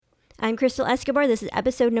I'm Crystal Escobar. This is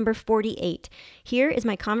episode number 48. Here is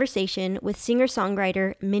my conversation with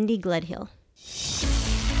singer-songwriter Mindy Gledhill.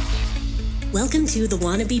 Welcome to the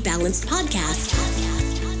Wanna Be Balanced podcast,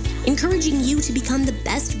 encouraging you to become the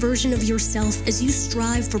best version of yourself as you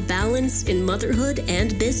strive for balance in motherhood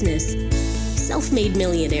and business. Self-made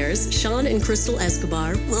millionaires Sean and Crystal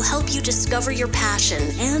Escobar will help you discover your passion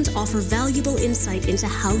and offer valuable insight into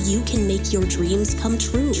how you can make your dreams come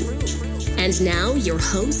true. And now, your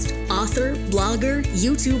host, author, blogger,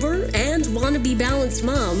 YouTuber, and Wanna Be Balanced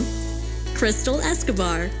mom, Crystal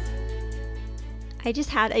Escobar. I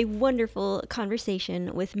just had a wonderful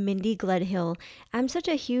conversation with Mindy Gledhill. I'm such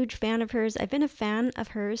a huge fan of hers. I've been a fan of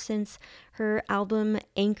hers since her album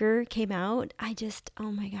Anchor came out.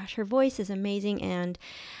 Oh my gosh, her voice is amazing, and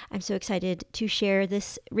I'm so excited to share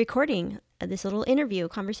this recording, this little interview,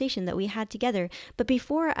 conversation that we had together. But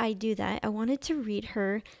before I do that, I wanted to read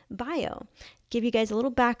her bio, give you guys a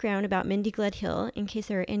little background about Mindy Gledhill in case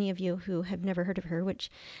there are any of you who have never heard of her,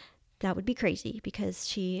 which that would be crazy because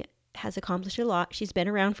she has accomplished a lot. She's been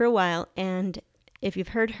around for a while, and if you've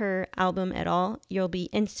heard her album at all, you'll be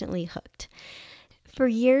instantly hooked. For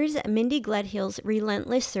years, Mindy Gledhill's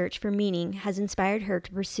relentless search for meaning has inspired her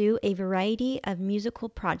to pursue a variety of musical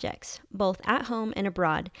projects, both at home and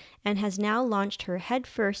abroad, and has now launched her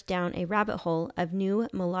headfirst down a rabbit hole of new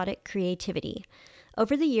melodic creativity.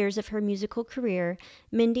 Over the years of her musical career,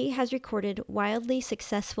 Mindy has recorded wildly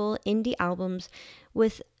successful indie albums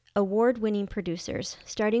with award-winning producers,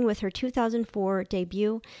 starting with her 2004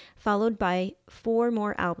 debut, followed by 4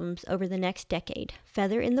 more albums over the next decade: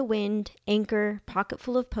 Feather in the Wind, Anchor,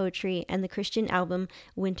 Pocketful of Poetry, and the Christian album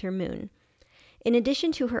Winter Moon. In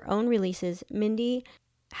addition to her own releases, Mindy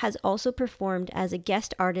has also performed as a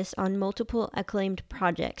guest artist on multiple acclaimed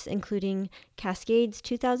projects, including Kaskade's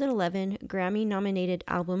 2011 Grammy-nominated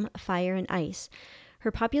album Fire and Ice. Her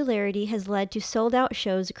popularity has led to sold-out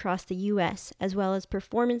shows across the U.S., as well as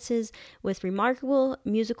performances with remarkable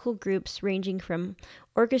musical groups ranging from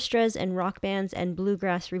orchestras and rock bands and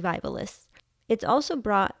bluegrass revivalists. It's also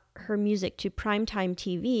brought her music to primetime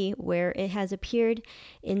TV, where it has appeared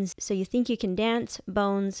in So You Think You Can Dance,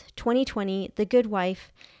 Bones, 2020, The Good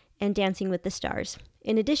Wife, and Dancing with the Stars.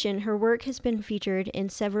 In addition, her work has been featured in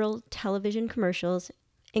several television commercials,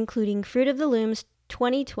 including Fruit of the Loom's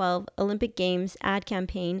 2012 Olympic Games ad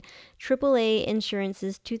campaign, AAA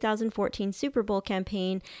Insurance's 2014 Super Bowl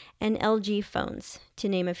campaign, and LG phones, to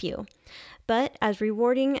name a few. But as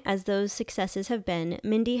rewarding as those successes have been,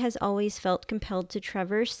 Mindy has always felt compelled to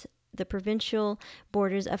traverse the provincial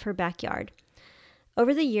borders of her backyard.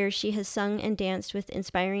 Over the years, she has sung and danced with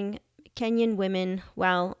inspiring Kenyan women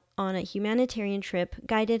while on a humanitarian trip,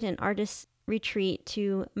 guided an artist's retreat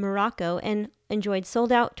to Morocco, and enjoyed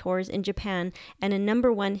sold-out tours in Japan and a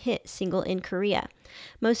 #1 hit single in Korea.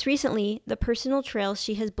 Most recently, the personal trails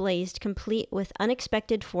she has blazed, complete with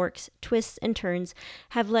unexpected forks, twists, and turns,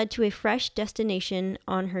 have led to a fresh destination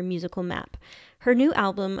on her musical map. Her new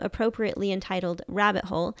album, appropriately entitled Rabbit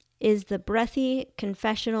Hole, is the breathy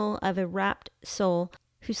confessional of a rapt soul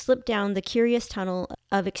who slipped down the curious tunnel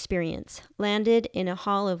of experience, landed in a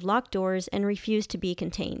hall of locked doors, and refused to be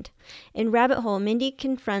contained. In Rabbit Hole, Mindy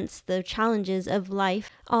confronts the challenges of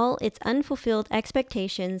life, all its unfulfilled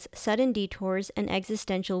expectations, sudden detours, and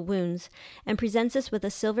existential wounds, and presents us with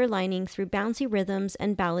a silver lining through bouncy rhythms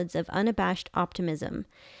and ballads of unabashed optimism.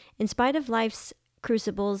 In spite of life's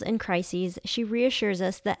crucibles and crises, she reassures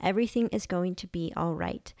us that everything is going to be all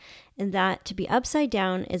right, and that to be upside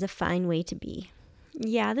down is a fine way to be.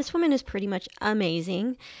 Yeah, this woman is pretty much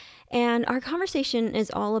amazing. And our conversation is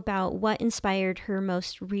all about what inspired her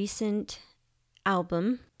most recent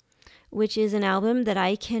album, which is an album that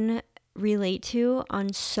I can relate to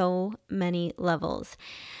on so many levels.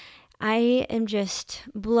 I am just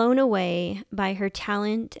blown away by her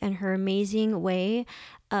talent and her amazing way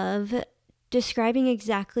of describing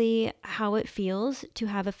exactly how it feels to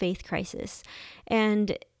have a faith crisis.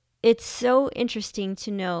 And it's so interesting to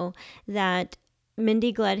know that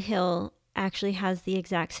Mindy Gledhill actually has the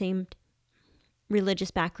exact same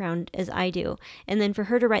religious background as I do. And then for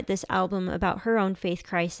her to write this album about her own faith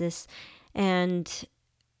crisis, and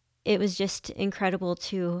it was just incredible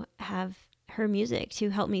to have her music to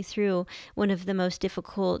help me through one of the most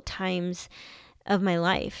difficult times of my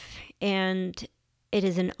life. And it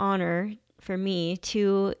is an honor for me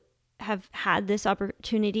to have had this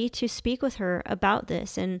opportunity to speak with her about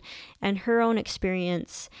this and her own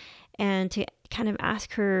experience, and to kind of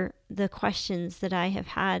ask her the questions that I have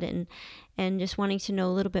had, and just wanting to know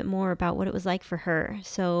a little bit more about what it was like for her.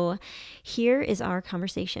 So here is our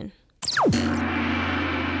conversation.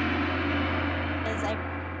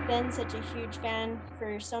 I've been such a huge fan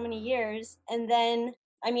for so many years. And then,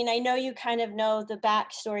 I mean, I know you kind of know the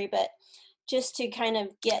backstory, but just to kind of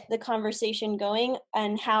get the conversation going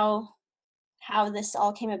and how this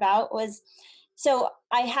all came about was, so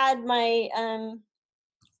I had my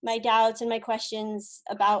doubts and my questions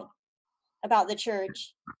about the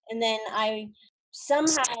church, and then I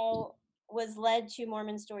somehow was led to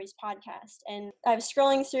Mormon Stories podcast, and I was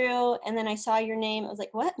scrolling through, and then I saw your name. I was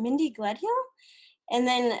like, "What, Mindy Gledhill?" And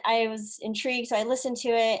then I was intrigued, so I listened to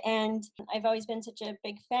it, and I've always been such a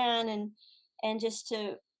big fan, and just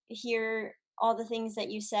to hear all the things that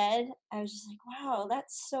you said, I was just like, wow,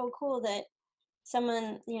 that's so cool that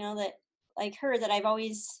someone, that like her, that I've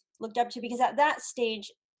always looked up to, because at that stage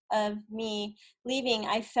of me leaving,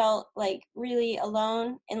 I felt like really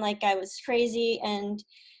alone and like I was crazy, and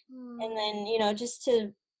then, just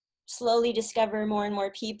to slowly discover more and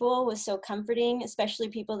more people was so comforting, especially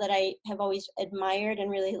people that I have always admired and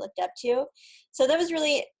really looked up to. So that was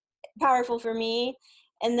really powerful for me.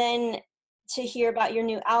 And then to hear about your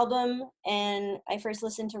new album, and I first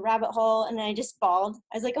listened to Rabbit Hole, and I just bawled.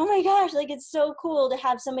 I was like, oh my gosh, like it's so cool to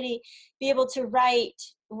have somebody be able to write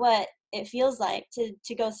what it feels like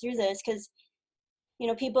to go through this, because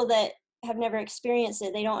people that have never experienced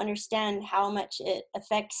it, they don't understand how much it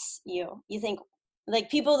affects you. You think,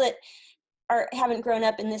 like, people that haven't grown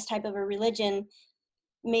up in this type of a religion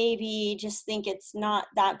maybe just think it's not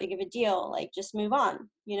that big of a deal, like just move on,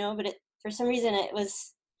 but for some reason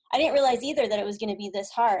I didn't realize either that it was going to be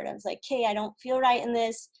this hard. I was like, hey, I don't feel right in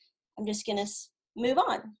this, I'm just going to move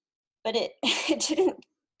on. But it it didn't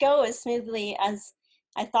go as smoothly as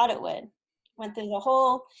I thought it would. Went through the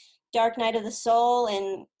whole dark night of the soul,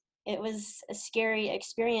 and it was a scary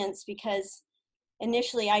experience, because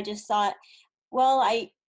initially I just thought, well,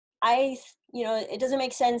 I it doesn't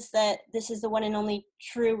make sense that this is the one and only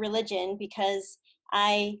true religion, because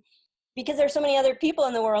there's so many other people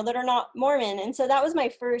in the world that are not Mormon. And so that was my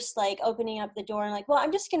first, like, opening up the door, and like, well,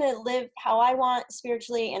 I'm just going to live how I want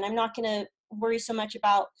spiritually, and I'm not going to worry so much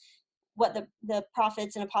about what the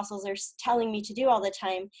prophets and apostles are telling me to do all the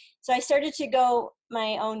time. So I started to go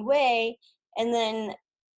my own way, and then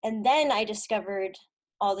I discovered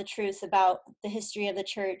all the truth about the history of the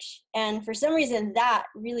church. And for some reason that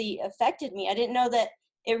really affected me. I didn't know that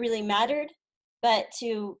it really mattered, but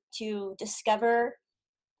to discover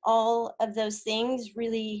all of those things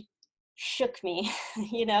really shook me.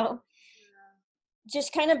 you know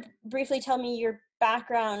just kind of briefly tell me your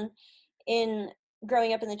background in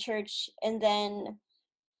growing up in the church, and then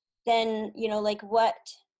like what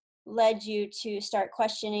led you to start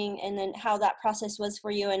questioning, and then how that process was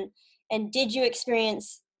for you, and did you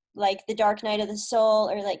experience like the dark night of the soul,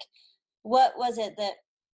 or like what was it that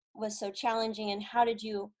was so challenging, and how did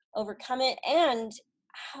you overcome it, and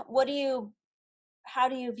what do you how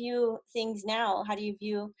do you view things now? How do you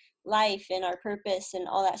view life and our purpose and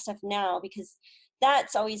all that stuff now? Because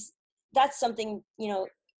that's something,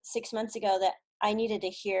 6 months ago that I needed to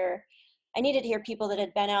hear. I needed to hear people that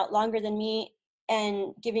had been out longer than me,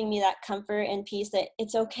 and giving me that comfort and peace that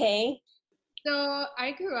it's okay. So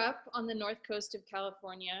I grew up on the north coast of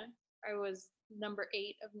California. I was number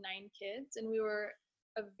 8 of 9 kids, and we were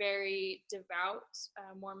a very devout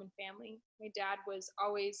Mormon family. My dad was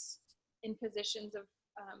always in positions of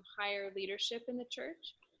higher leadership in the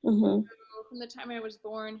church. Mm-hmm. So from the time I was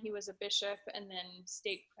born, he was a bishop and then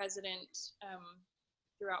stake president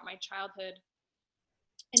throughout my childhood.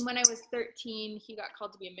 And when I was 13, he got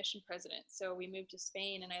called to be a mission president. So we moved to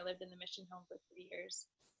Spain, and I lived in the mission home for 3 years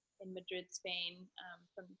in Madrid, Spain,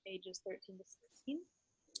 from ages 13 to 16.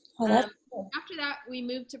 Oh, that's cool. After that, we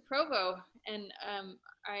moved to Provo, and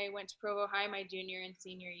I went to Provo High my junior and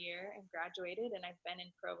senior year and graduated, and I've been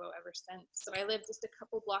in Provo ever since. So I live just a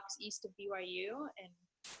couple blocks east of BYU, and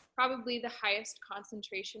probably the highest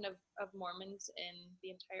concentration of Mormons in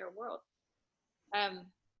the entire world.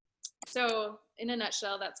 So in a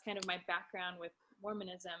nutshell, that's kind of my background with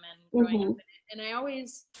Mormonism and growing up in it. And I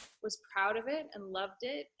always was proud of it and loved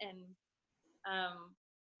it, and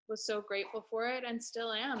was so grateful for it, and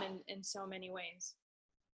still am in so many ways.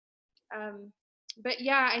 But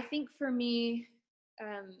yeah, I think for me,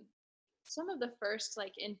 some of the first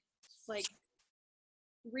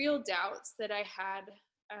real doubts that I had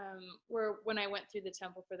were when I went through the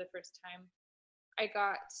temple for the first time. I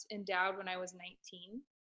got endowed when I was 19.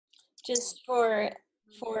 Just for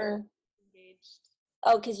engaged.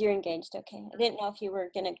 Oh, because you're engaged. Okay, I didn't know if you were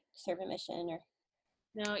gonna serve a mission or.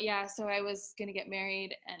 No, yeah. So I was gonna get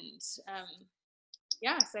married, and so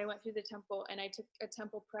I went through the temple, and I took a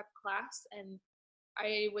temple prep class, and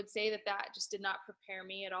I would say that just did not prepare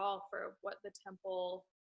me at all for what the temple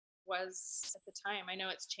was at the time. I know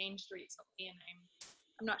it's changed recently, and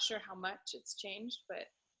I'm not sure how much it's changed, but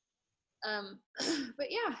but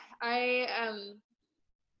yeah, I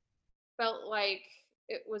felt like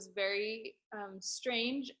it was very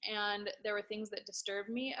strange, and there were things that disturbed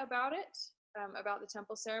me about it, about the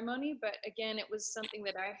temple ceremony. But again, it was something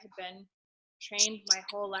that I had been trained my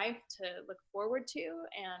whole life to look forward to,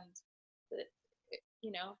 and that,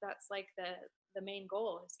 that's like the main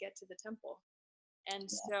goal is get to the temple. And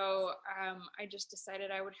so I just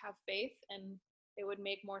decided I would have faith, and it would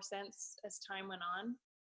make more sense as time went on.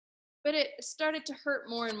 But it started to hurt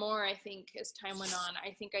more and more, I think, as time went on.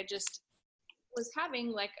 I think I just was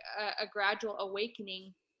having like a gradual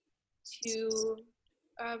awakening to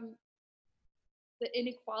the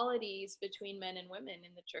inequalities between men and women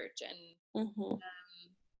in the church. And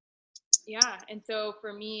yeah, and so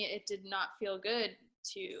for me, it did not feel good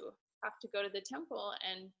to have to go to the temple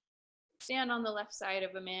and stand on the left side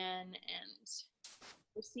of a man and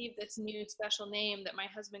receive this new special name that my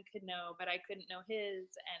husband could know, but I couldn't know his.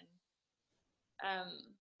 And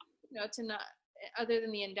to not, other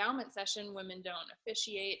than the endowment session, women don't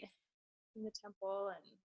officiate in the temple,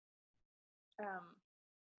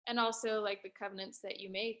 and also like the covenants that you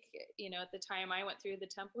make. At the time I went through the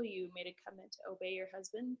temple, you made a covenant to obey your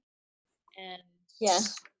husband, and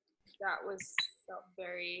that felt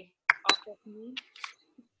very awful to me.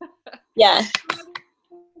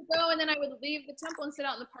 Go, and then I would leave the temple and sit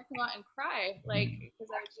out in the parking lot and cry, like, because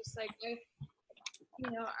I was just like,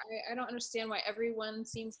 I don't understand why everyone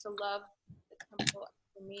seems to love the temple.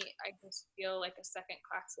 For me, I just feel like a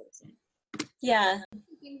second-class citizen.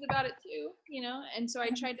 Things about it too, and so I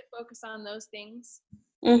tried to focus on those things.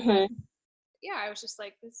 I was just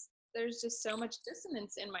like, there's just so much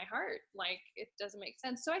dissonance in my heart, like it doesn't make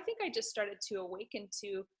sense. So I think I just started to awaken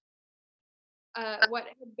to what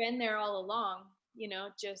had been there all along,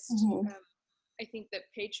 I think that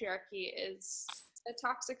patriarchy is a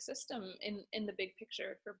toxic system in the big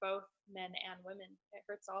picture for both men and women. It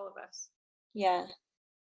hurts all of us.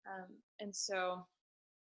 And so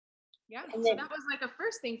so that was like a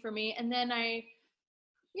first thing for me. And then I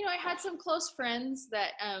had some close friends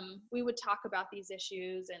that we would talk about these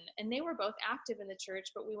issues, and they were both active in the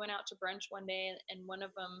church, but we went out to brunch one day, and one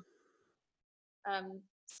of them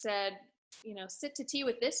said, sit to tea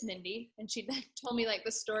with this Mindy. And she told me like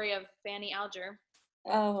the story of Fanny Alger.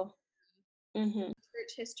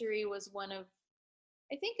 Church history was one of,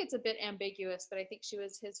 I think it's a bit ambiguous, but I think she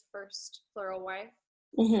was his first plural wife.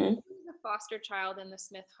 She was a foster child in the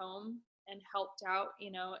Smith home and helped out,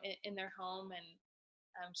 in their home. And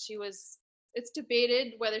it's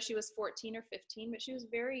debated whether she was 14 or 15, but she was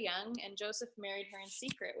very young, and Joseph married her in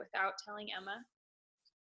secret without telling Emma.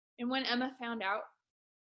 And when Emma found out,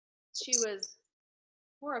 she was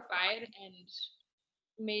horrified and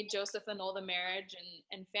made Joseph annul the marriage,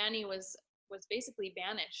 and Fanny was basically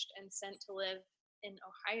banished and sent to live in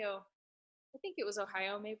Ohio. I think it was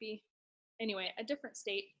Ohio, maybe. Anyway, a different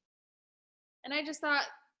state. And I just thought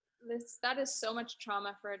that is so much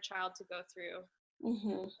trauma for a child to go through.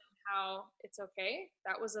 How it's okay.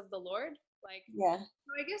 That was of the Lord. Like, so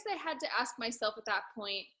I guess I had to ask myself at that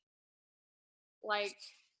point, like,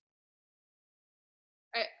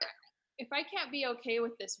 if I can't be okay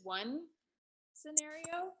with this one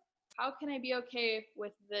scenario, how can I be okay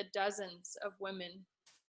with the dozens of women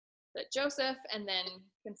that Joseph and then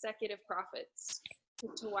consecutive prophets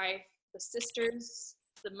took to wife, the sisters,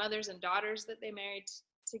 the mothers and daughters that they married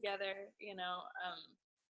together,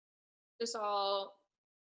 just all,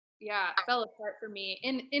 fell apart for me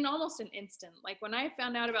in almost an instant. Like when I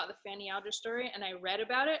found out about the Fanny Alger story and I read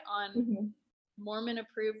about it on Mormon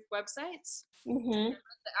approved websites, the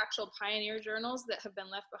actual pioneer journals that have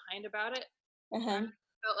been left behind about it, I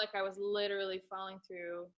felt like I was literally falling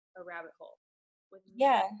through a rabbit hole with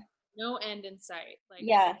no end in sight. Like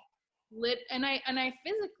and I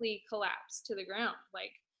physically collapsed to the ground.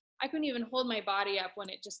 Like I couldn't even hold my body up when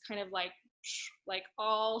it just kind of like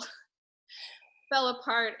all fell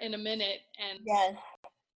apart in a minute. And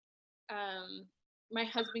my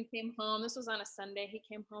husband came home. This was on a Sunday. He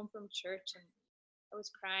came home from church, and I was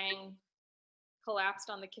crying, collapsed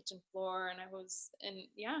on the kitchen floor, and I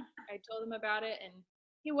told him about it, and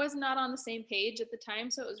he was not on the same page at the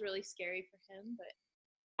time, so it was really scary for him. But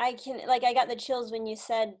I got the chills when you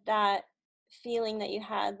said that feeling that you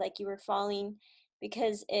had, like you were falling,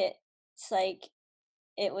 because it's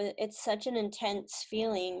such an intense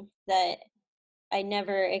feeling that I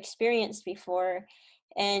never experienced before.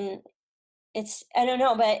 And I don't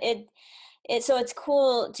know, but so it's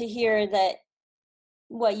cool to hear that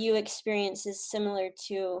what you experience is similar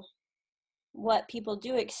to what people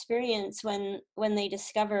do experience when they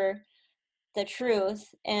discover the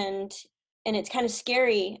truth, and it's kind of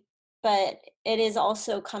scary, but it is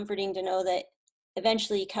also comforting to know that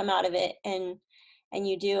eventually you come out of it, and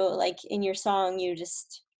you do, like in your song, you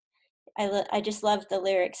just I just love the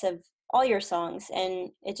lyrics of all your songs, and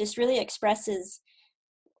it just really expresses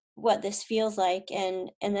what this feels like,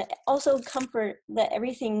 and that also comfort that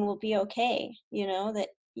everything will be okay, you know, that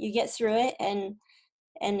you get through it, and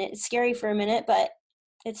it's scary for a minute, but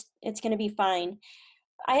it's going to be fine.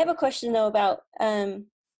 I have a question though about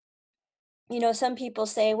you know, some people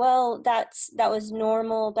say, well, that was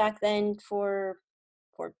normal back then for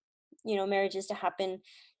you know, marriages to happen,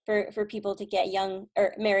 for people to get young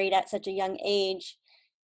or married at such a young age,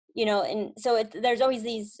 you know, and so there's always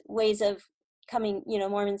these ways of coming, you know,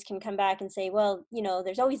 Mormons can come back and say, well, you know,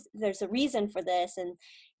 there's a reason for this, and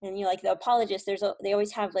you know, like the apologists, they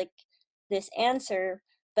always have like this answer,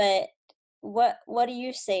 but what do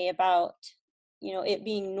you say about, you know, it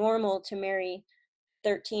being normal to marry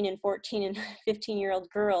 13 and 14 and 15-year-old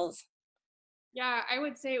girls? Yeah, I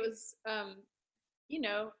would say it was, you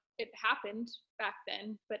know, it happened back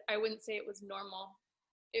then, but I wouldn't say it was normal.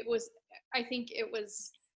 It was, I think it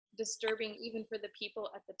was disturbing even for the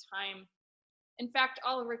people at the time. In fact,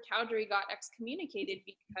 Oliver Cowdery got excommunicated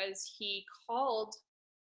because he called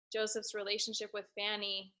Joseph's relationship with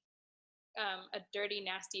Fanny a dirty,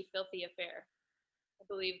 nasty, filthy affair. I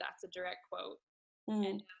believe that's a direct quote.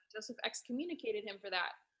 And Joseph excommunicated him for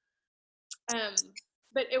that.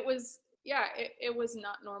 But it was, yeah, it was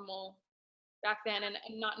not normal back then, and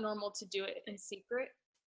not normal to do it in secret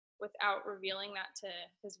without revealing that to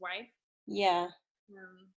his wife. Yeah.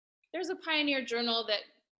 There's a pioneer journal that,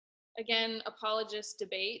 again, apologists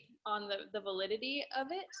debate on the validity of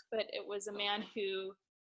it, but it was a man who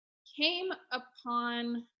came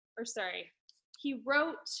upon, or sorry, he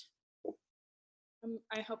wrote,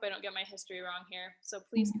 I hope I don't get my history wrong here, so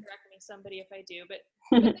please correct me, somebody, if I do, but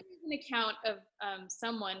there's an account of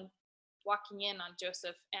someone walking in on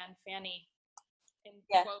Joseph and Fanny and,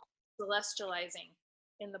 quote, celestializing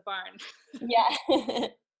in the barn. Yeah.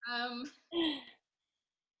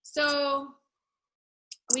 So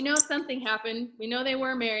we know something happened. We know they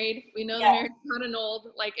were married. We know the marriage got annulled.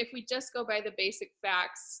 Like, if we just go by the basic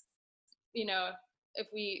facts, you know, if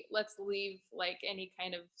we, let's leave like any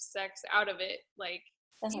kind of sex out of it, like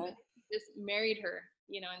even if he just married her,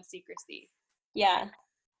 you know, in secrecy. Yeah.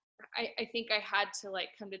 I think I had to like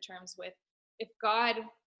come to terms with, if God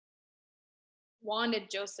wanted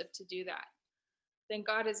Joseph to do that, then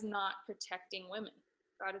God is not protecting women.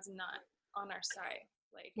 God is not on our side.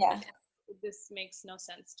 Like, this makes no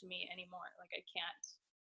sense to me anymore. Like, I can't.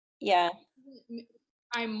 Yeah.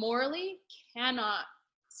 I morally cannot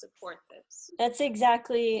support this. That's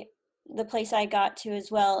exactly the place I got to as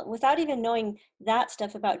well. Without even knowing that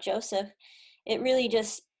stuff about Joseph, it really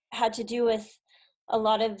just had to do with a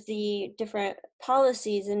lot of the different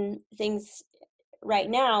policies and things right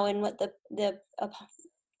now, and what the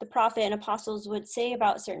prophet and apostles would say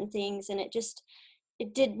about certain things, and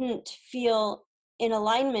it didn't feel in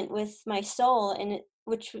alignment with my soul, and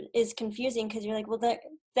which is confusing, because you're like, well,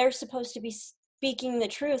 they're supposed to be speaking the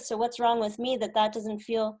truth, so what's wrong with me that doesn't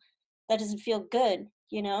feel good,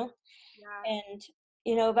 you know? Yeah. And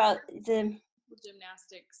you know, about the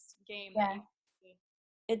gymnastics game yeah,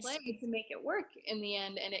 that you play to make it work in the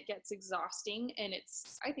end, and it gets exhausting, and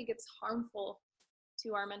I think it's harmful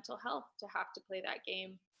to our mental health to have to play that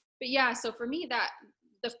game. But yeah, so for me, that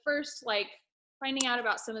the first, like, finding out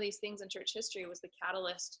about some of these things in church history was the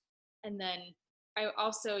catalyst. And then I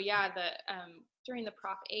also, during the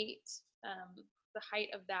Prop 8, the height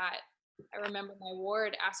of that, I remember my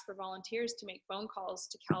ward asked for volunteers to make phone calls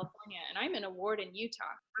to California, and I'm in a ward in Utah,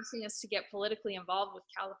 asking us to get politically involved with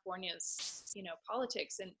California's, you know,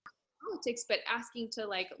 politics, but asking to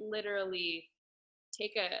like literally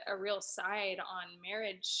take a real side on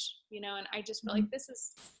marriage, you know. And I just felt like this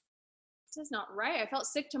is not right. I felt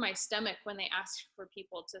sick to my stomach when they asked for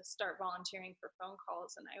people to start volunteering for phone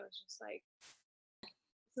calls, and I was just like,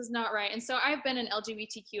 this is not right. And so I've been an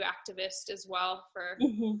LGBTQ activist as well for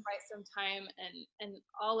quite some time, and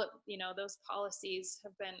all of, you know, those policies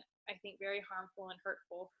have been, I think, very harmful and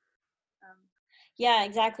hurtful. Yeah,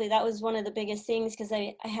 exactly. That was one of the biggest things, because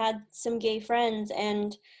I had some gay friends,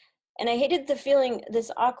 and I hated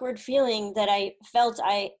this awkward feeling that I felt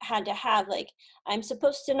I had to have, like, I'm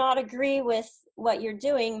supposed to not agree with what you're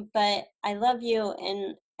doing, but I love you,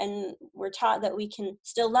 and we're taught that we can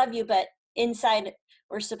still love you, but inside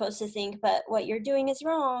we're supposed to think, but what you're doing is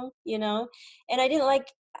wrong, you know? And I didn't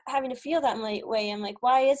like having to feel that way. I'm like,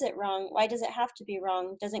 why is it wrong? Why does it have to be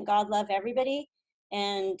wrong? Doesn't God love everybody?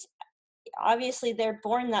 And obviously they're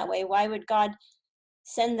born that way. Why would God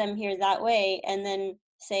send them here that way and then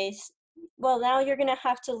say, well, now you're going to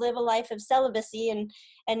have to live a life of celibacy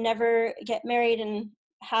and never get married and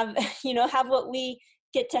have, have what we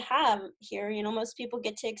get to have here. Most people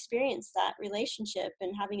get to experience that relationship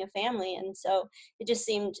and having a family. And so it just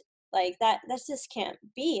seemed like that just can't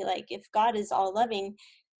be. Like, if God is all loving,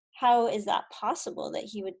 how is that possible that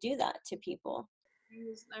he would do that to people?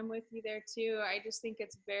 I'm with you there too. I just think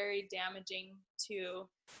it's very damaging to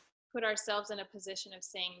put ourselves in a position of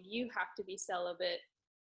saying you have to be celibate,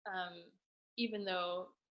 even though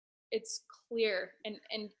it's clear. And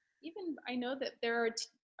even I know that there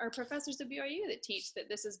are professors at BYU that teach that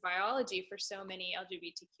this is biology for so many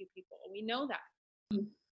LGBTQ people. We know that. Mm-hmm.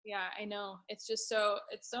 Yeah, I know. It's just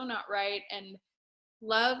it's so not right. And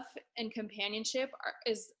love and companionship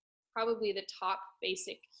is probably the top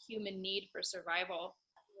basic human need for survival.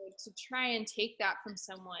 To try and take that from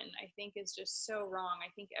someone, I think, is just so wrong. I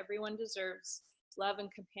think everyone deserves love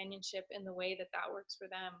and companionship in the way that works for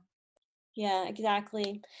them. Yeah,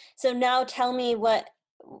 exactly. So now tell me what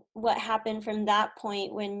happened from that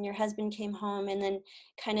point when your husband came home, and then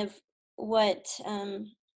kind of what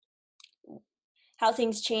how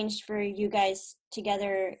things changed for you guys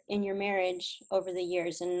together in your marriage over the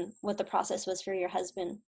years, and what the process was for your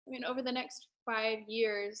husband. I mean, over the next 5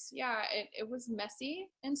 years, yeah, it was messy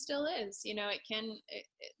and still is.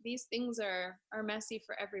 These things are messy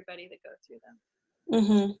for everybody that go through them.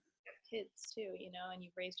 Mm-hmm. Kids too, and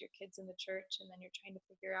you've raised your kids in the church, and then you're trying to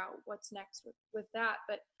figure out what's next with that.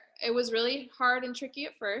 But it was really hard and tricky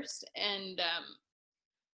at first, and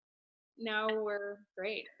now we're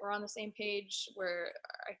great. We're on the same page.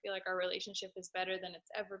 I feel like our relationship is better than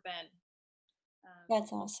it's ever been.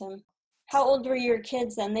 That's awesome. How old were your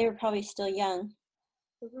kids then? They were probably still young.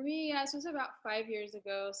 So for me, this was about 5 years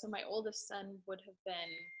ago. So my oldest son would have been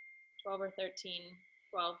 12 or 13,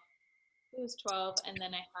 12. He was 12, and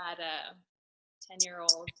then I had a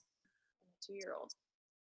 10-year-old and a 2-year-old.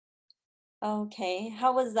 Okay.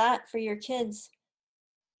 How was that for your kids?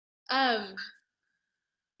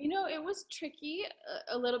 It was tricky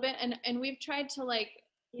a little bit, and we've tried to let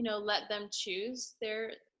them choose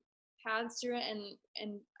their paths through it,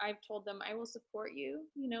 and I've told them I will support you,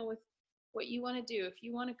 with what you want to do. If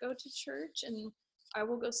you want to go to church, and I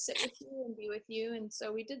will go sit with you and be with you. And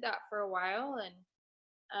so we did that for a while, and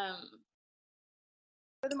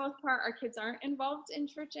for the most part, our kids aren't involved in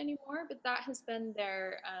church anymore, but that has been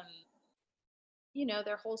their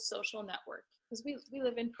their whole social network, because we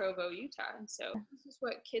live in Provo, Utah, and so this is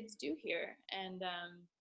what kids do here. And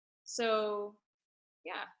so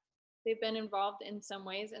yeah, they've been involved in some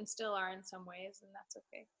ways and still are in some ways, and that's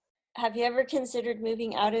okay. Have you ever considered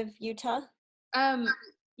moving out of Utah?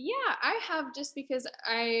 Yeah, I have, just because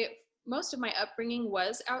most of my upbringing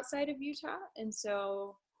was outside of Utah, and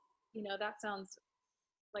so that sounds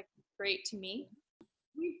like great to me.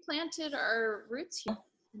 We planted our roots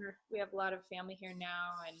here. We have a lot of family here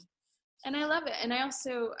now, and I love it. And I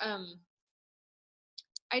also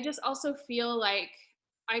I just also feel like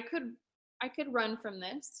I could run from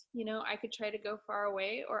this. I could try to go far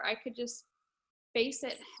away, or I could just face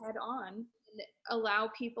it head on and allow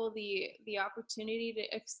people the opportunity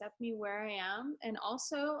to accept me where I am, and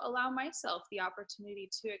also allow myself the opportunity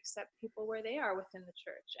to accept people where they are within the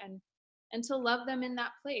church, and to love them in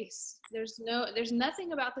that place. There's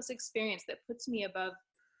nothing about this experience that puts me above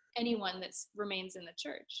anyone that remains in the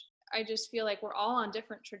church. I just feel like we're all on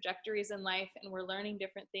different trajectories in life, and we're learning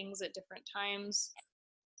different things at different times.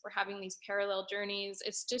 We're having these parallel journeys.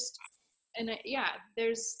 It's just,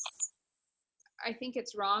 I think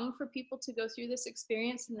it's wrong for people to go through this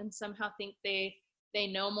experience and then somehow think they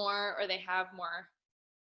know more, or they have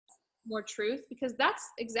more truth, because that's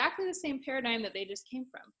exactly the same paradigm that they just came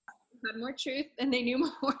from. They had more truth and they knew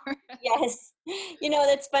more. Yes.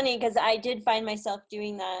 That's funny, because I did find myself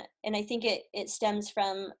doing that, and I think it stems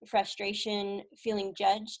from frustration, feeling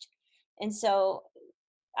judged. And so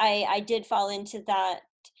I did fall into that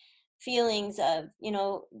feelings of,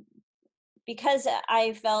 because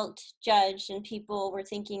I felt judged and people were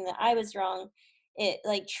thinking that I was wrong, it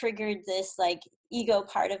like triggered this like ego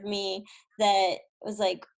part of me that was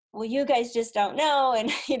like, well, you guys just don't know.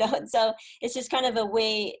 And, and so it's just kind of a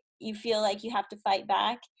way you feel like you have to fight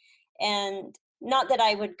back. And not that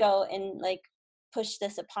I would go and like push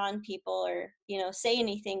this upon people or, say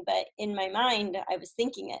anything, but in my mind, I was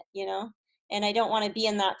thinking it, and I don't want to be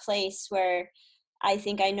in that place where I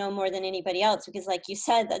think I know more than anybody else, because like you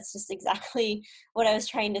said, that's just exactly what I was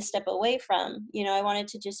trying to step away from. I wanted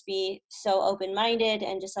to just be so open-minded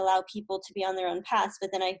and just allow people to be on their own paths.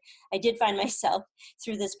 But then I did find myself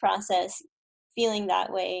through this process feeling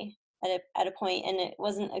that way. at a point, and it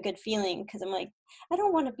wasn't a good feeling because I'm like, I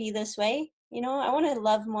don't want to be this way. I want to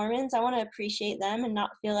love Mormons. I want to appreciate them and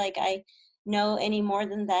not feel like I know any more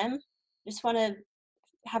than them. Just want to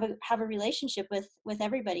have a relationship with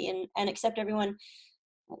everybody and accept everyone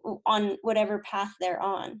on whatever path they're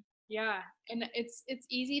on. Yeah, and it's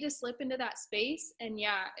easy to slip into that space, and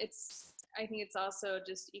yeah, I think it's also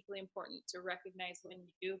just equally important to recognize when you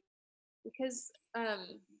do, because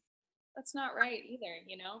that's not right either.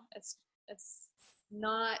 It's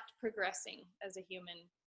not progressing as a human.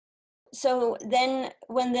 So then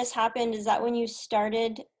when this happened, is that when you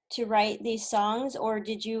started to write these songs, or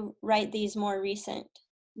did you write these more recent?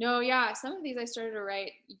 No, yeah, some of these I started to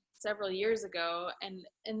write several years ago, and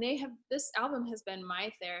this album has been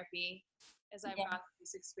my therapy as I've gone through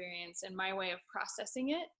this experience and my way of processing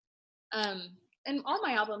it. And all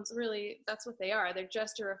my albums, really, that's what they are. They're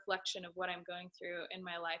just a reflection of what I'm going through in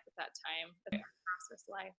my life at that time. I process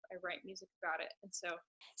life, I write music about it. And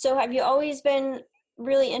so have you always been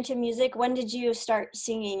really into music? When did you start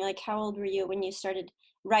singing? Like, how old were you when you started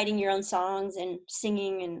writing your own songs and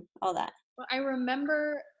singing and all that? Well, I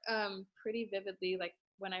remember pretty vividly, like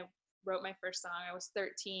when I wrote my first song, I was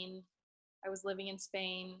 13. I was living in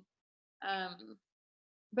Spain.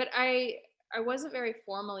 But I wasn't very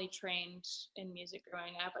formally trained in music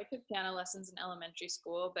growing up. I took piano lessons in elementary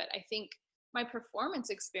school, but I think my performance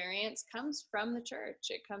experience comes from the church.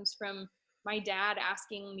 It comes from my dad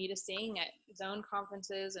asking me to sing at zone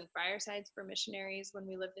conferences and firesides for missionaries when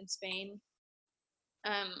we lived in Spain.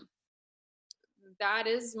 That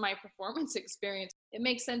is my performance experience. It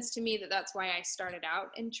makes sense to me that that's why I started out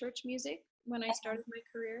in church music when I started my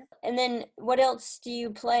career. And then what else do you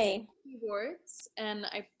play? Keyboards, and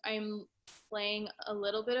I'm playing a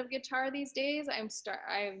little bit of guitar these days. I'm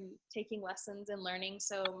taking lessons and learning.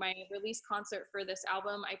 So my release concert for this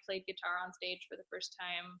album, I played guitar on stage for the first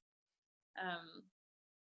time.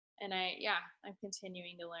 And I'm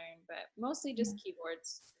continuing to learn, but mostly just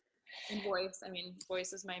keyboards and voice. I mean,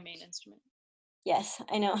 voice is my main instrument. Yes,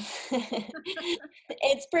 I know.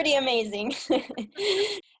 It's pretty amazing.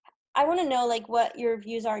 I want to know, like, what your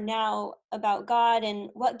views are now about God and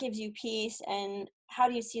what gives you peace and how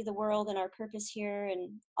do you see the world and our purpose here and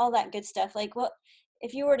all that good stuff. Like, what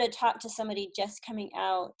if you were to talk to somebody just coming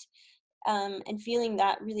out and feeling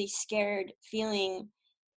that really scared feeling,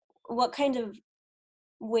 what kind of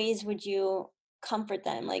ways would you comfort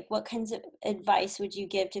them? Like, what kinds of advice would you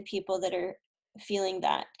give to people that are feeling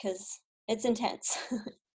that? Because it's intense.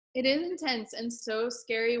 It is intense and so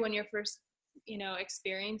scary when you're first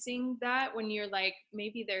experiencing that, when you're like,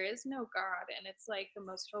 maybe there is no God, and it's like the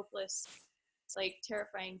most hopeless, like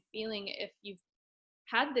terrifying feeling if you've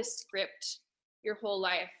had this script your whole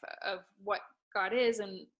life of what God is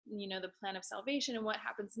and the plan of salvation and what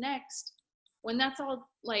happens next. When that's all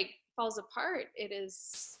like falls apart, it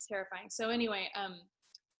is terrifying. So anyway,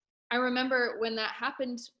 I remember when that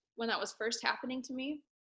happened, when that was first happening to me,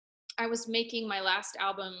 I was making my last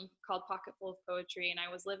album called Pocketful of Poetry, and I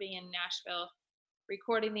was living in Nashville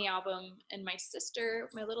recording the album, and my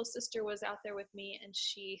little sister was out there with me, and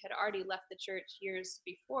she had already left the church years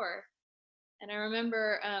before. And I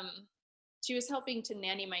remember she was helping to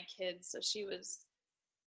nanny my kids, so she was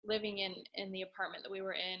living in the apartment that we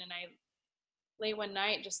were in, and I late one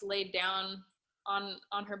night just laid down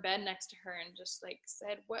on her bed next to her and just like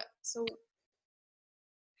said,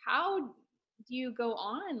 how do you go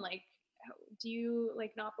on? Like, do you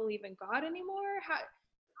like not believe in God anymore?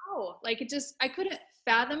 How? Like, I couldn't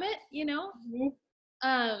fathom it, Mm-hmm.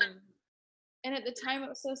 And at the time it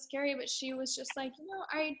was so scary, but she was just like,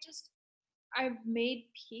 I've made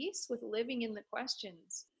peace with living in the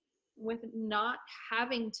questions, with not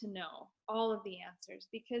having to know all of the answers.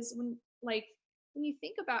 Because when you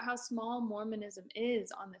think about how small Mormonism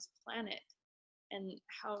is on this planet, and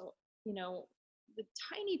how, the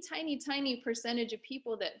tiny percentage of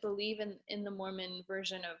people that believe in the Mormon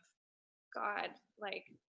version of God, like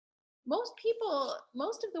most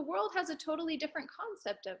of the world has a totally different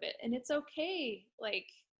concept of it. And it's okay, like,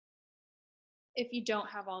 if you don't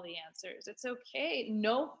have all the answers, it's okay.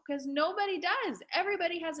 No, because nobody does.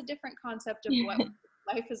 Everybody has a different concept of what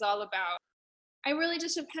life is all about. I really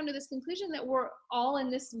just have come to this conclusion that we're all in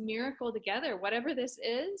this miracle together, whatever this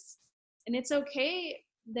is. And it's okay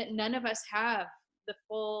that none of us have the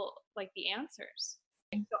full, like, the answers.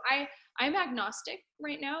 So I'm agnostic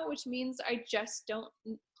right now, which means I just don't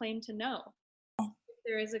claim to know if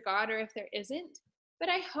there is a God or if there isn't. But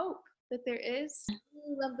I hope that there is. I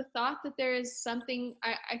really love the thought that there is something.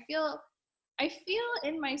 I feel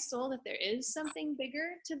in my soul that there is something bigger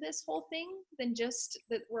to this whole thing than just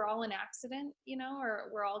that we're all an accident,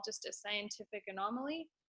 or we're all just a scientific anomaly.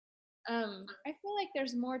 I feel like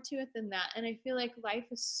there's more to it than that. And I feel like life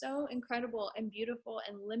is so incredible and beautiful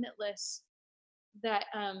and limitless that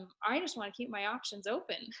I just want to keep my options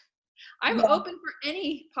open. I'm Yeah. open for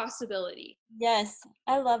any possibility. Yes,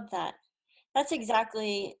 I love that. That's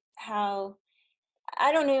exactly how,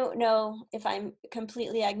 I don't know if I'm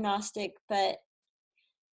completely agnostic, but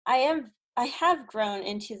I have grown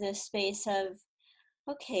into this space of,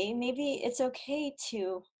 okay, maybe it's okay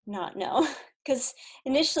to not know. Because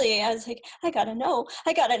initially I was like, I gotta know.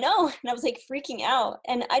 And I was like freaking out.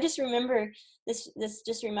 And I just remember this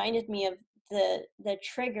just reminded me of the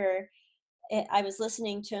trigger. I was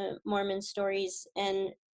listening to Mormon stories, and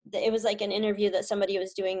it was like an interview that somebody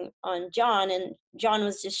was doing on John, and John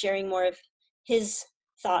was just sharing more of his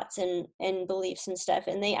thoughts and beliefs and stuff.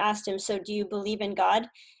 And they asked him, so do you believe in God?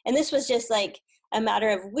 And this was just like a matter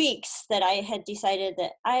of weeks that I had decided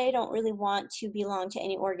that I don't really want to belong to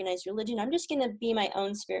any organized religion. I'm just going to be my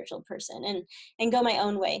own spiritual person and go my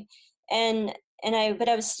own way. And but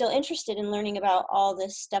I was still interested in learning about all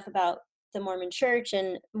this stuff about the Mormon church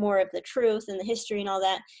and more of the truth and the history and all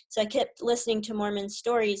that. So I kept listening to Mormon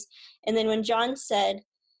stories. And then when John said,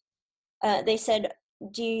 they said,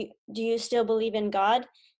 do you still believe in God?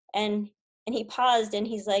 And he paused and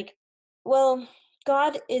he's like, well,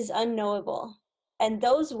 God is unknowable. And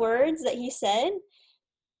those words that he said,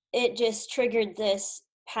 it just triggered this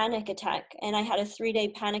panic attack. And I had a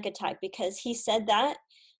 3-day panic attack because he said that,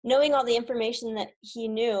 knowing all the information that he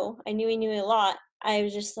knew. I knew he knew a lot. I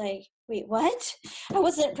was just like, wait, what? I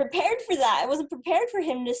wasn't prepared for that. I wasn't prepared for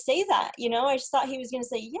him to say that. I just thought he was going to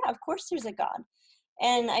say, yeah, of course there's a God.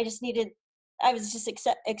 And I was just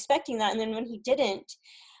expecting that. And then when he didn't,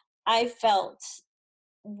 I felt,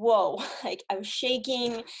 whoa, like I was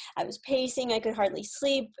shaking, I was pacing, I could hardly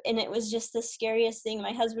sleep. And it was just the scariest thing.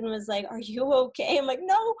 My husband was like, are you okay? I'm like,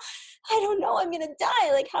 no, I don't know. I'm going to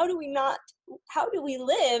die. Like, how do we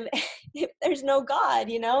live if there's no God,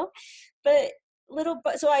 But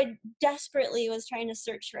so I desperately was trying to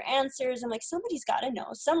search for answers. I'm like, somebody's got to know.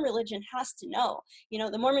 Some religion has to know.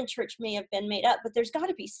 The Mormon church may have been made up, but there's got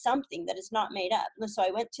to be something that is not made up. And so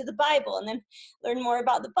I went to the Bible and then learned more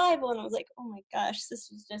about the Bible. And I was like, oh my gosh, this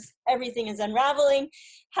was just, everything is unraveling.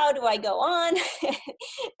 How do I go on?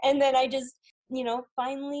 And then I just,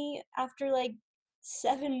 finally, after like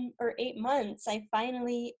 7 or 8 months, I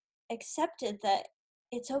finally accepted that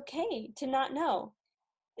it's okay to not know.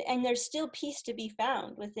 And there's still peace to be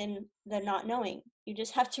found within the not knowing. You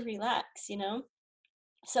just have to relax,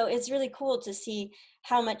 So it's really cool to see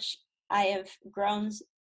how much I have grown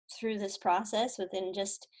through this process within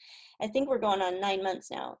just, I think we're going on 9 months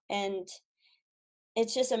now. And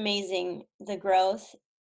it's just amazing, the growth.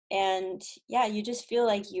 And yeah, you just feel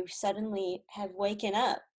like you suddenly have waken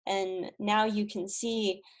up, and now you can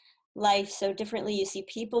see life so differently. You see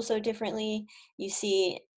people so differently. You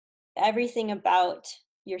see everything about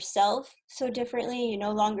yourself so differently. You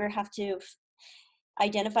no longer have to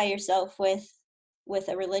identify yourself with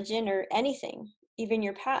a religion or anything, even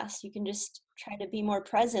your past. You can just try to be more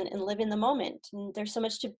present and live in the moment. And there's so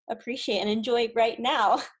much to appreciate and enjoy right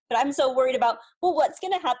now. But I'm so worried about, well, what's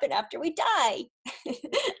going to happen after we die?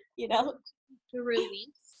 To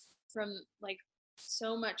release from like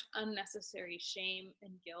so much unnecessary shame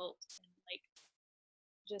and guilt and like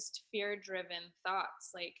just fear-driven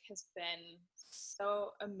thoughts has been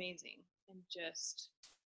so amazing, and just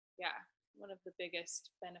one of the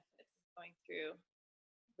biggest benefits of going through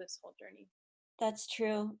this whole journey. That's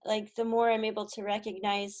true. Like, the more I'm able to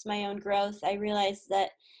recognize my own growth, I realize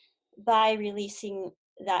that by releasing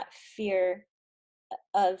that fear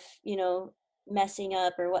of, messing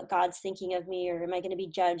up, or what God's thinking of me, or am I going to be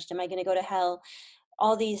judged? Am I going to go to hell?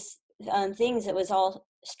 All these things, it was all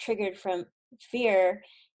triggered from fear.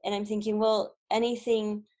 And I'm thinking, well,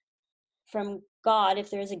 anything from God, if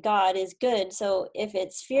there's a God, is good. So if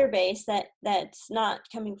it's fear-based, that's not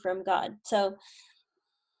coming from God. So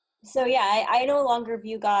yeah, I no longer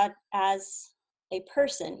view God as a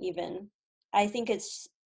person even. I think it's,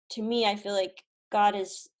 to me, I feel like God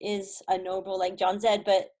is unknowable, like John said,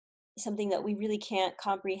 but something that we really can't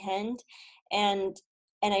comprehend. And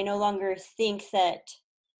I no longer think that,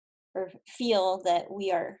 or feel that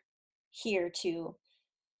we are here to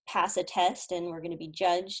pass a test and we're going to be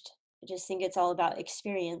judged. I just think it's all about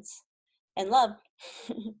experience and love.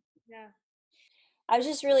 Yeah. I was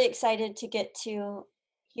just really excited to get to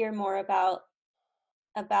hear more about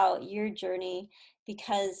your journey,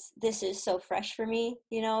 because this is so fresh for me.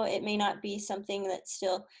 It may not be something that's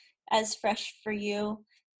still as fresh for you,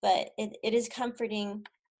 but it is comforting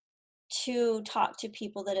to talk to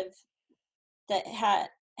people that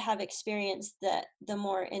have experienced the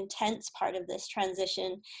more intense part of this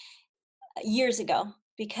transition. years ago,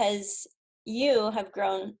 because you have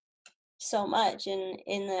grown so much in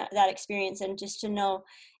that experience, and just to know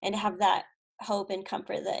and have that hope and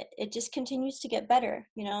comfort that it just continues to get better,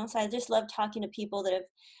 you know. So I just love talking to people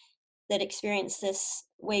that experienced this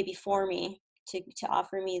way before me, to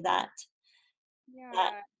offer me that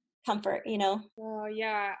Yeah. comfort, you know. Oh,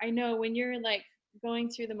 yeah. I know when you're like going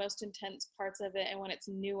through the most intense parts of it and when it's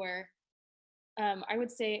newer, I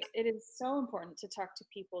would say it is so important to talk to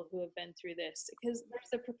people who have been through this, because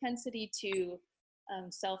there's a propensity to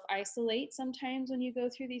self isolate sometimes when you go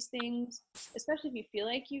through these things, especially if you feel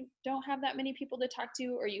like you don't have that many people to talk to,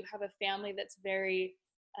 or you have a family that's very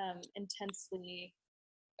intensely,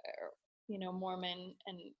 Mormon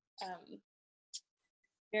and um,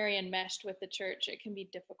 very enmeshed with the church. It can be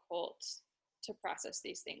difficult to process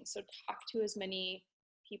these things. So talk to as many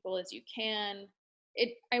people as you can.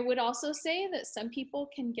 I would also say that some people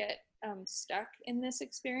can get stuck in this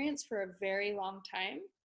experience for a very long time.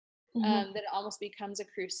 Hmm. That it almost becomes a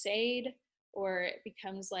crusade, or it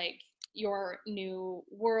becomes like your new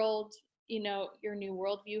world, your new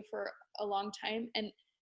worldview for a long time. And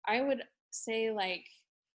I would say, like,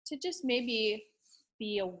 to just maybe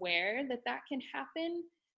be aware that that can happen,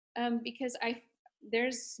 because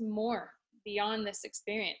there's more beyond this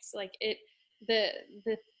experience. Like the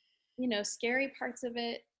the scary parts of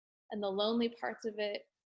it and the lonely parts of it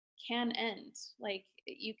can end. Like,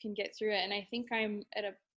 you can get through it. And I think I'm at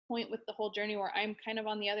a point with the whole journey where I'm kind of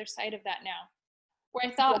on the other side of that now,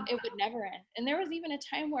 where I thought it would never end. And there was even a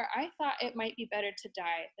time where I thought it might be better to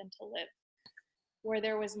die than to live, where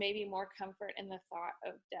there was maybe more comfort in the thought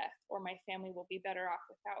of death, or my family will be better off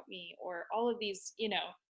without me, or all of these,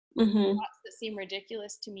 Hmm. thoughts that seem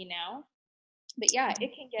ridiculous to me now. But yeah,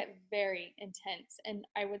 it can get very intense. And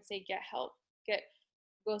I would say get help,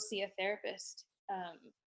 go see a therapist.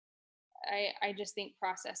 I just think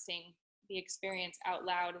processing the experience out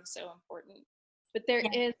loud is so important. But there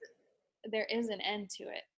is an end to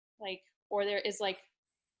it, like, or there is like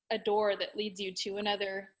a door that leads you to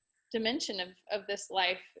another dimension of this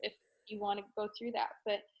life if you want to go through that.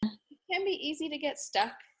 But it can be easy to get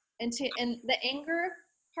stuck and the anger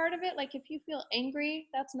part of it. Like, if you feel angry,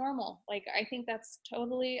 that's normal. Like, I think that's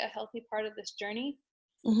totally a healthy part of this journey.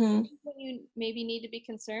 Hmm. What you maybe need to be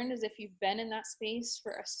concerned is if you've been in that space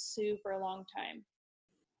for a super long time,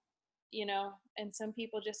 and some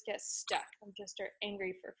people just get stuck and just are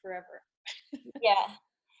angry for forever. Yeah.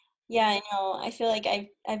 Yeah, Yeah. I know. I feel like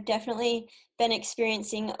I've definitely been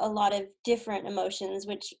experiencing a lot of different emotions,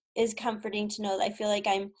 which is comforting to know that I feel like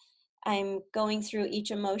I'm going through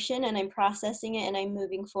each emotion and I'm processing it and I'm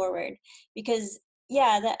moving forward. Because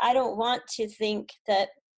yeah, that I don't want to think that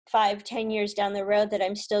 5, 10 years down the road that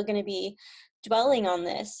I'm still going to be dwelling on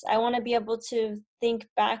this. I want to be able to think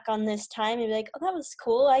back on this time and be like, oh, that was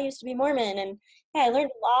cool. I used to be Mormon, and yeah, I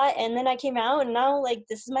learned a lot, and then I came out, and now like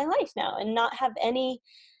this is my life now, and not have any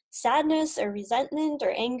sadness or resentment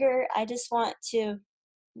or anger. I just want to,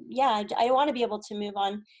 yeah, I want to be able to move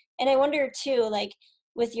on. And I wonder too, like,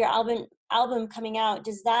 with your album coming out,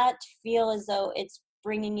 does that feel as though it's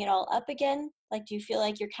bringing it all up again? Like, do you feel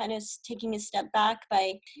like you're kind of taking a step back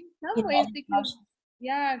by, Some you know, ways, all the because emotions?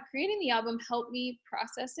 yeah, creating the album helped me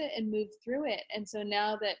process it and move through it. And so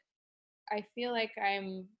now that I feel like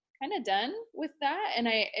I'm kind of done with that, and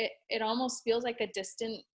it almost feels like a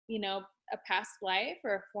distant, a past life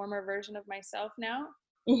or a former version of myself now.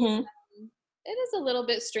 Mm-hmm. It is a little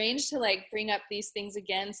bit strange to like bring up these things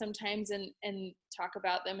again sometimes and talk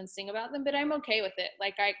about them and sing about them, but I'm okay with it.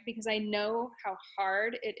 Like, because I know how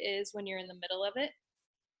hard it is when you're in the middle of it.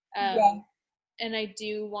 Yeah, And I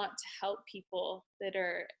do want to help people that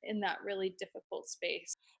are in that really difficult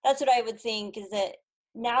space. that's what I would think, is that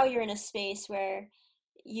now you're in a space where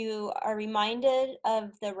you are reminded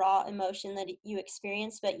of the raw emotion that you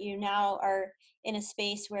experienced, but you now are in a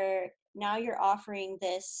space where now you're offering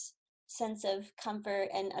this sense of comfort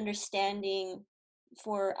and understanding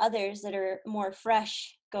for others that are more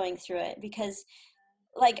fresh going through it. Because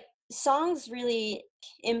like, songs really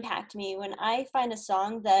impact me. When I find a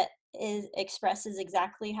song that is expresses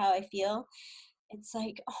exactly how I feel, it's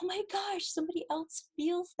like, oh my gosh, somebody else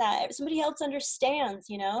feels that, somebody else understands,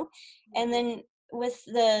 you know. And then with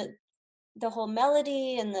the whole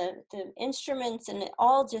melody and the instruments and it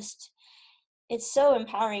all, just, it's so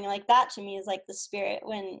empowering. Like, that to me is like the spirit,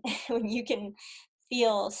 when when you can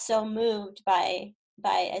feel so moved by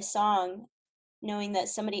a song, knowing that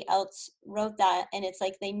somebody else wrote that, and it's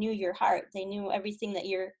like they knew your heart, they knew everything that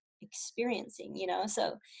you're experiencing, you know.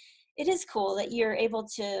 So it is cool that you're able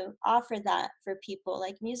to offer that for people.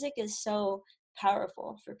 Like, music is so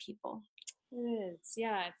powerful for people. It is.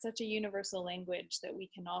 Yeah, it's such a universal language that we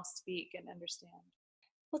can all speak and understand.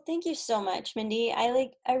 Well, thank you so much, Mindy. I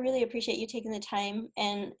really appreciate you taking the time,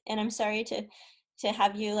 and I'm sorry to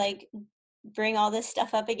have you like bring all this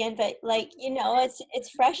stuff up again, but like, it's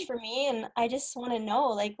fresh for me, and I just want to know,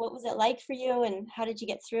 like, what was it like for you, and how did you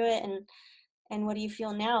get through it, and what do you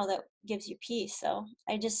feel now that gives you peace? So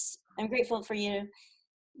I'm grateful for you,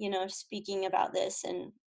 speaking about this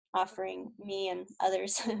and offering me and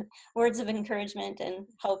others words of encouragement and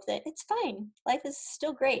hope that it's fine. Life is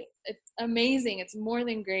still great. It's amazing. It's more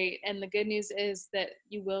than great. And the good news is that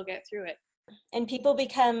you will get through it. And people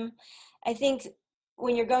become, I think,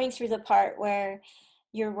 when you're going through the part where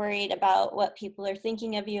you're worried about what people are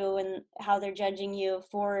thinking of you and how they're judging you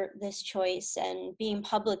for this choice and being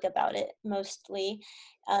public about it mostly,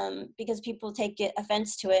 because people take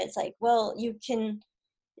offense to it. It's like, well, you can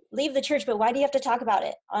leave the church, but why do you have to talk about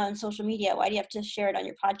it on social media? Why do you have to share it on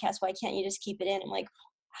your podcast? Why can't you just keep it in? I'm like,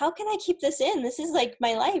 how can I keep this in? This is like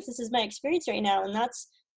my life. This is my experience right now. And that's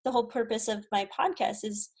the whole purpose of my podcast,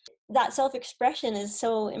 is that self-expression is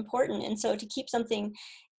so important. And so to keep something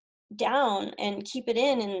down and keep it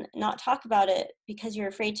in and not talk about it because you're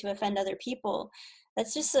afraid to offend other people,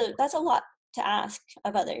 that's a lot to ask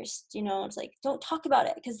of others. It's like, don't talk about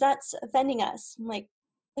it because that's offending us. I'm like,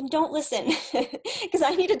 then don't listen, because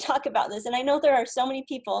I need to talk about this. And I know there are so many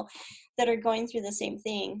people that are going through the same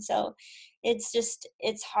thing. So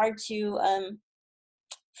it's hard to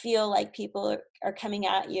feel like people are coming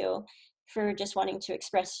at you for just wanting to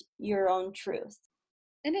express your own truth.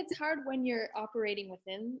 And it's hard when you're operating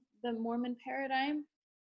within the Mormon paradigm,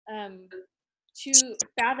 to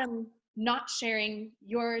fathom not sharing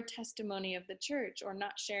your testimony of the church or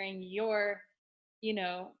not sharing your,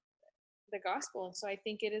 the gospel. And so I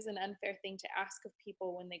think it is an unfair thing to ask of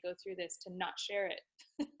people when they go through this to not share it.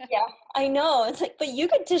 Yeah, I know. It's like, but you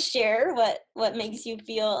get to share what makes you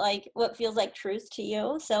feel like, what feels like truth to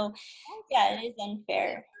you. So yeah, it is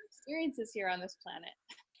unfair. Experiences here on this planet.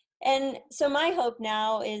 And so my hope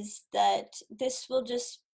now is that this will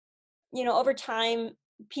just, over time,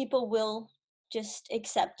 people will just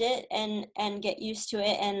accept it and get used to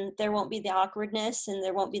it, and there won't be the awkwardness and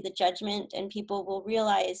there won't be the judgment, and people will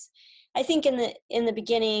realize, I think in the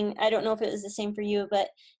beginning, I don't know if it was the same for you, but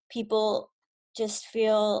people just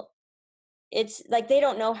feel it's like they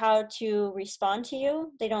don't know how to respond to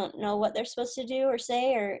you. They don't know what they're supposed to do or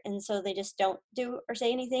say, and so they just don't do or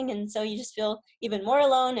say anything, and so you just feel even more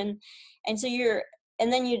alone, and so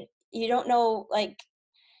and then you don't know, like,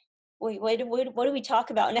 wait, what do we talk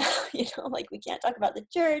about now? Like, we can't talk about the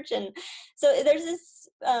church. And so there's this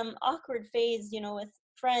awkward phase, with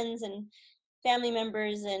friends and family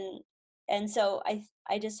members, and so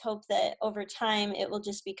I just hope that over time it will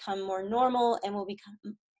just become more normal and will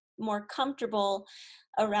become more comfortable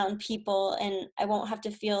around people, and I won't have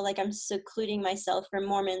to feel like I'm secluding myself from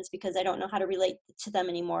Mormons because I don't know how to relate to them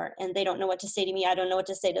anymore, and they don't know what to say to me. I don't know what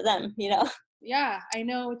to say to them. Yeah, I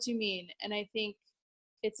know what you mean. And I think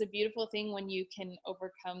it's a beautiful thing when you can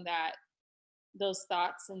overcome those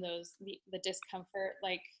thoughts and the discomfort,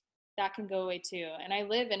 like that can go away too. And I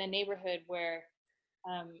live in a neighborhood where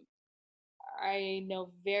I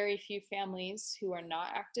know very few families who are not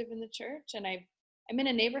active in the church, and I'm in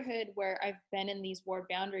a neighborhood where I've been in these ward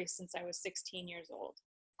boundaries since I was 16 years old.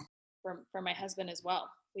 For my husband as well,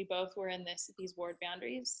 we both were in these ward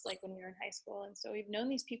boundaries, like when we were in high school, and so we've known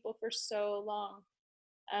these people for so long.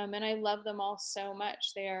 And I love them all so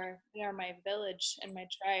much. They are my village and my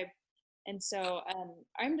tribe, and so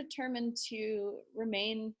I'm determined to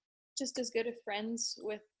remain just as good of friends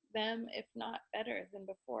with them, if not better than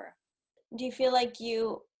before. Do you feel like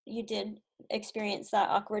you did experience that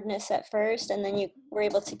awkwardness at first, and then you were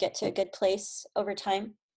able to get to a good place over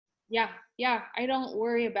time? Yeah, I don't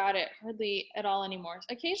worry about it hardly at all anymore.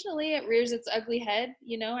 Occasionally it rears its ugly head,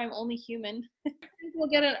 I'm only human. We'll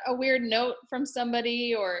get a weird note from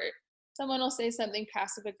somebody, or someone will say something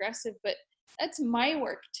passive aggressive, but that's my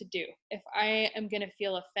work to do. If I am going to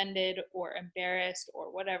feel offended or embarrassed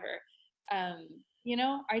or whatever, I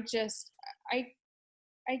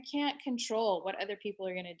can't control what other people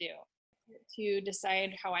are going to do to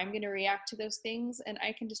decide how I'm going to react to those things. And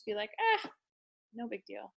I can just be like, no big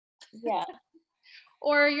deal. Yeah.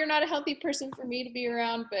 Or you're not a healthy person for me to be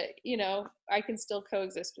around, but I can still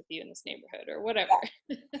coexist with you in this neighborhood or whatever.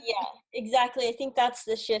 Yeah, exactly. I think that's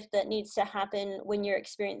the shift that needs to happen when you're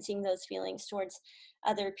experiencing those feelings towards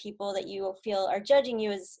other people that you feel are judging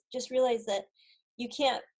you, is just realize that you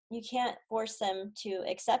can't force them to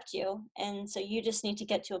accept you. And so you just need to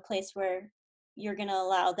get to a place where you're going to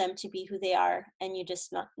allow them to be who they are, and you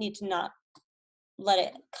just need to not let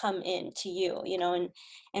it come in to you,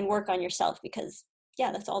 and work on yourself, because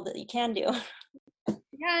that's all that you can do.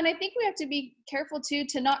 Yeah, and I think we have to be careful too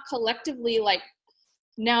to not collectively like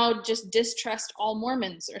now just distrust all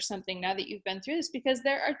Mormons or something now that you've been through this, because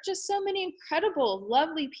there are just so many incredible,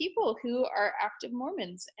 lovely people who are active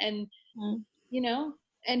Mormons and,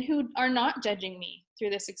 and who are not judging me through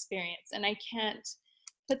this experience. And I can't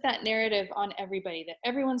put that narrative on everybody that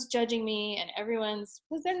everyone's judging me and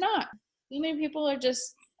because they're not. So many people are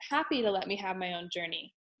just happy to let me have my own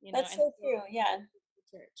journey. That's so true. Yeah.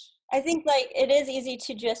 Church. I think like it is easy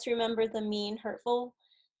to just remember the mean, hurtful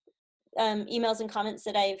emails and comments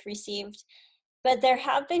that I've received, but there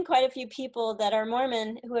have been quite a few people that are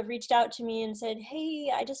Mormon who have reached out to me and said,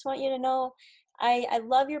 "Hey, I just want you to know, I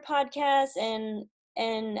love your podcast, and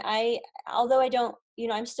although I don't,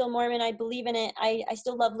 I'm still Mormon, I believe in it, I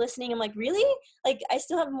still love listening." I'm like, really? Like, I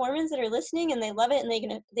still have Mormons that are listening and they love it and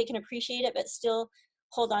they can appreciate it but still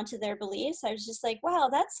hold on to their beliefs. I was just like, wow,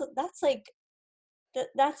 that's like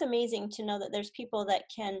that's amazing to know that there's people that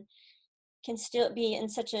can still be in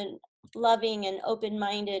such a loving and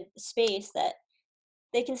open-minded space that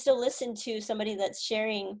they can still listen to somebody that's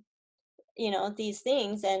sharing these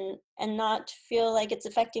things and not feel like it's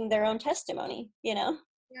affecting their own testimony. Yeah,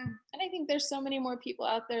 and I think there's so many more people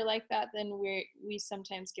out there like that than we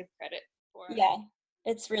sometimes give credit for. Yeah,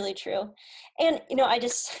 it's really true. And I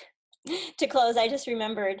just to close, I just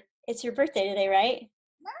remembered it's your birthday today, right?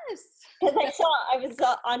 Yes. Because I was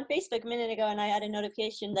on Facebook a minute ago and I had a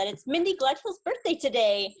notification that it's Mindy Gledhill's birthday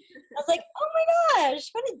today. I was like, oh my gosh,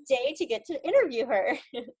 what a day to get to interview her.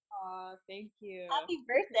 Aw, thank you. Happy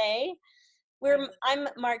birthday. I'm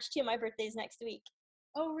March too. My birthday's next week.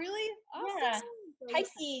 Oh, really? Awesome. Yeah.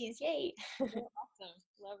 Pisces, yay. Awesome.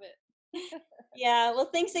 Love it. Yeah,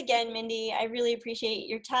 well, thanks again, Mindy. I really appreciate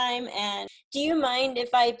your time. And do you mind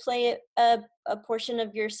if I play a portion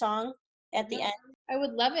of your song at the end? I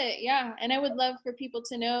would love it, yeah. And I would love for people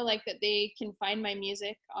to know like that they can find my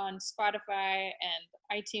music on Spotify and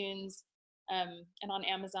iTunes and on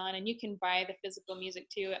Amazon. And you can buy the physical music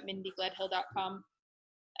too at mindygledhill.com.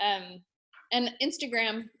 And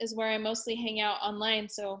Instagram is where I mostly hang out online.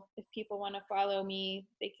 So if people want to follow me,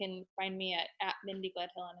 they can find me at Mindy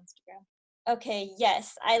Gledhill on Instagram. Okay,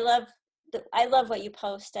 yes. I love what you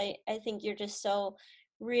post. I think you're just so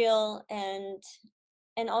real and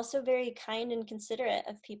also very kind and considerate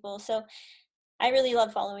of people. So I really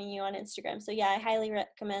love following you on Instagram. So yeah, I highly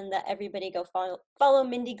recommend that everybody go follow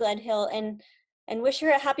Mindy Gledhill and wish her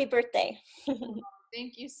a happy birthday.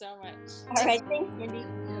 Thank you so much. All right, thanks, Mindy.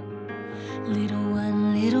 Little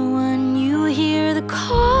one, you hear the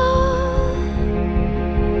call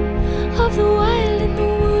of the wild in the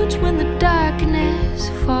woods when the darkness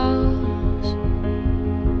falls.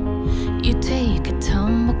 You take a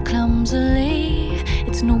tumble clumsily,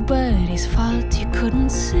 it's nobody